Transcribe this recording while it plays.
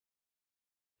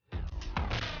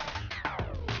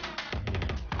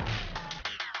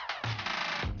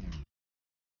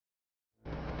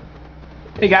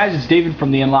Hey guys, it's David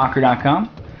from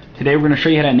theunlocker.com. Today we're going to show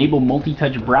you how to enable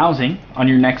multi-touch browsing on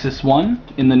your Nexus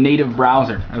 1 in the native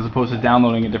browser as opposed to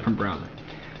downloading a different browser.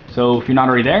 So if you're not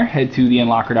already there, head to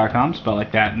theunlocker.com, spell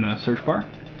like that in the search bar,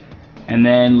 and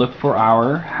then look for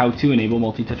our how to enable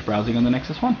multi-touch browsing on the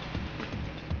Nexus 1.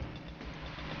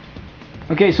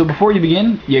 Okay, so before you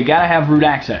begin, you gotta have root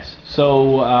access.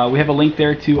 So we have a link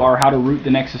there to our how to root the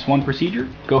Nexus 1 procedure.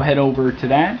 Go head over to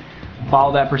that,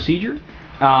 follow that procedure,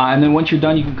 and then once you're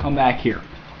done you can come back here.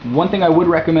 One thing I would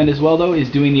recommend as well though is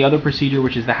doing the other procedure,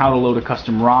 which is the how to load a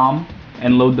custom ROM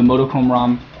and load the Modicom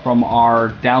ROM from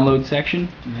our download section,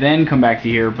 then come back to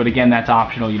here, but again that's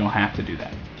optional, you don't have to do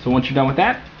that. So once you're done with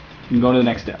that, you can go to the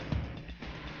next step.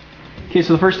 Okay,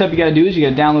 so the first step you gotta do is you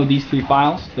gotta download these three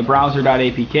files, the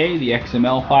browser.apk, the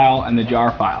XML file, and the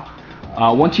jar file.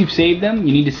 Once you've saved them,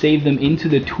 you need to save them into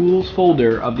the tools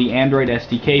folder of the Android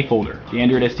SDK folder. The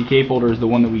Android SDK folder is the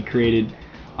one that we created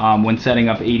when setting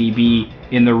up ADB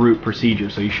in the root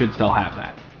procedure, so you should still have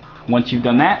that. Once you've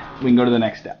done that, we can go to the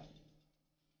next step.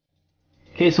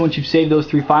 Okay, so once you've saved those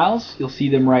three files, you'll see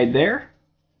them right there.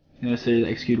 This is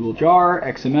executable jar,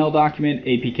 XML document,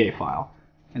 APK file.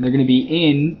 And they're going to be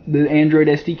in the Android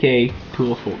SDK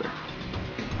tools folder.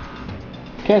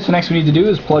 Okay, so next we need to do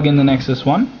is plug in the Nexus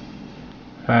 1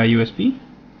 via USB.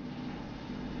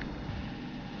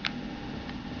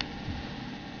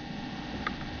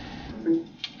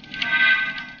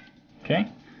 Okay,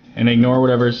 and ignore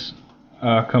whatever's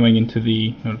coming into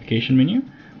the notification menu.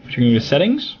 But you're going to go to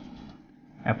Settings,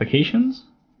 Applications,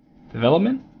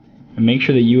 Development, and make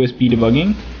sure that USB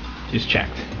debugging is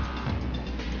checked.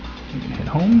 You can hit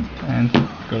home and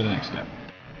go to the next step.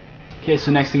 Okay, so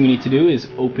next thing we need to do is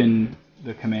open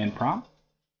the command prompt.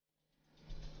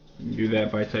 You can do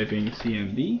that by typing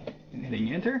cmd and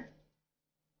hitting enter.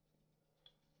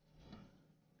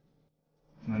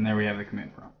 And then there we have the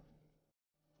command prompt.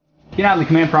 Okay, now the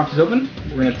command prompt is open.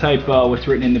 We're going to type what's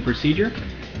written in the procedure.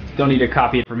 Don't need to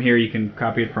copy it from here, you can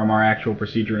copy it from our actual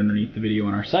procedure underneath the video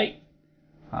on our site.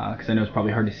 Because I know it's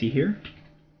probably hard to see here.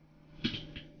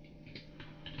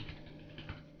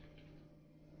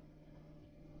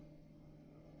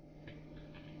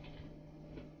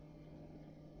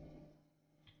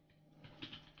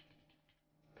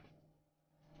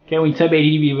 Okay, when you type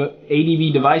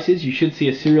ADB devices, you should see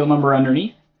a serial number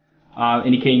underneath,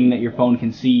 indicating that your phone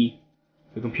can see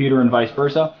the computer and vice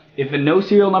versa. If a no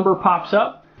serial number pops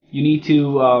up, you need to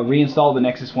reinstall the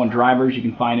Nexus 1 drivers. You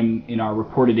can find them in our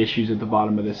reported issues at the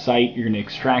bottom of this site. You're going to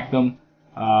extract them,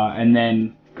 and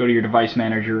then go to your device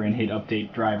manager and hit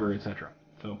update driver, etc.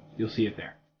 So you'll see it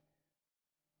there.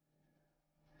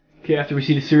 Okay, after we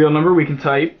see the serial number, we can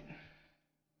type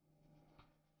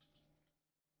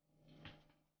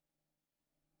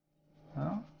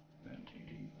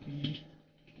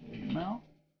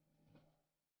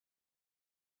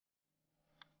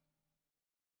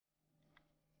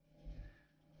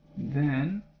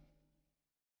then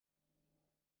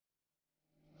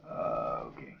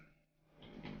okay,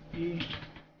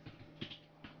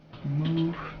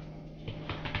 move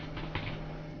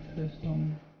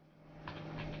system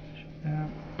app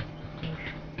push.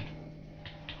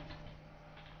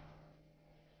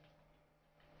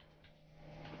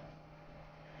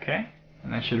 Okay,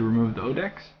 and that should remove the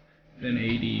odex. Then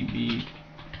ADB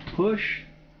push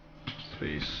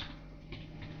space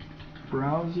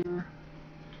browser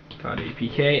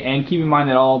 .apk, and keep in mind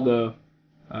that all the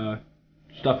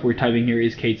stuff we're typing here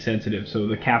is case sensitive, so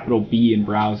the capital B in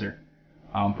browser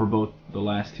for both the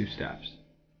last two steps.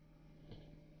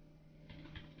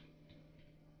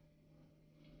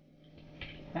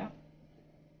 Yeah.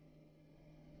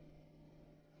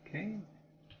 Okay.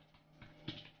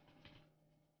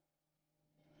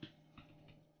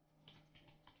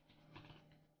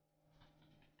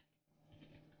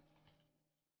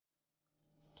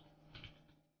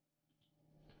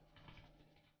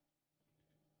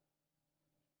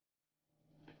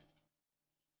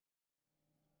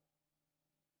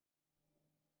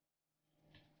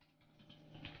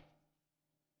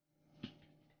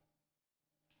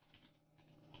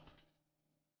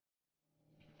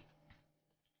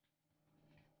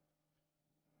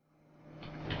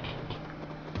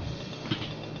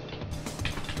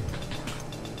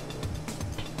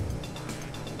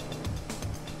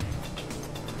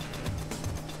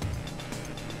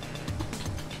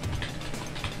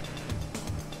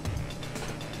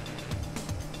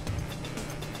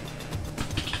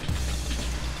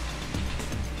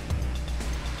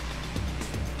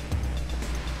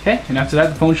 Okay, and after that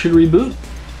the phone should reboot.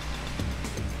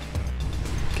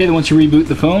 Okay, then once you reboot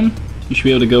the phone, you should be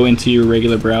able to go into your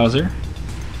regular browser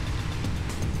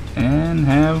and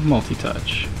have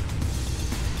MultiTouch.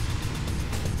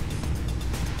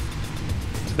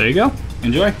 there you go.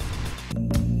 Enjoy.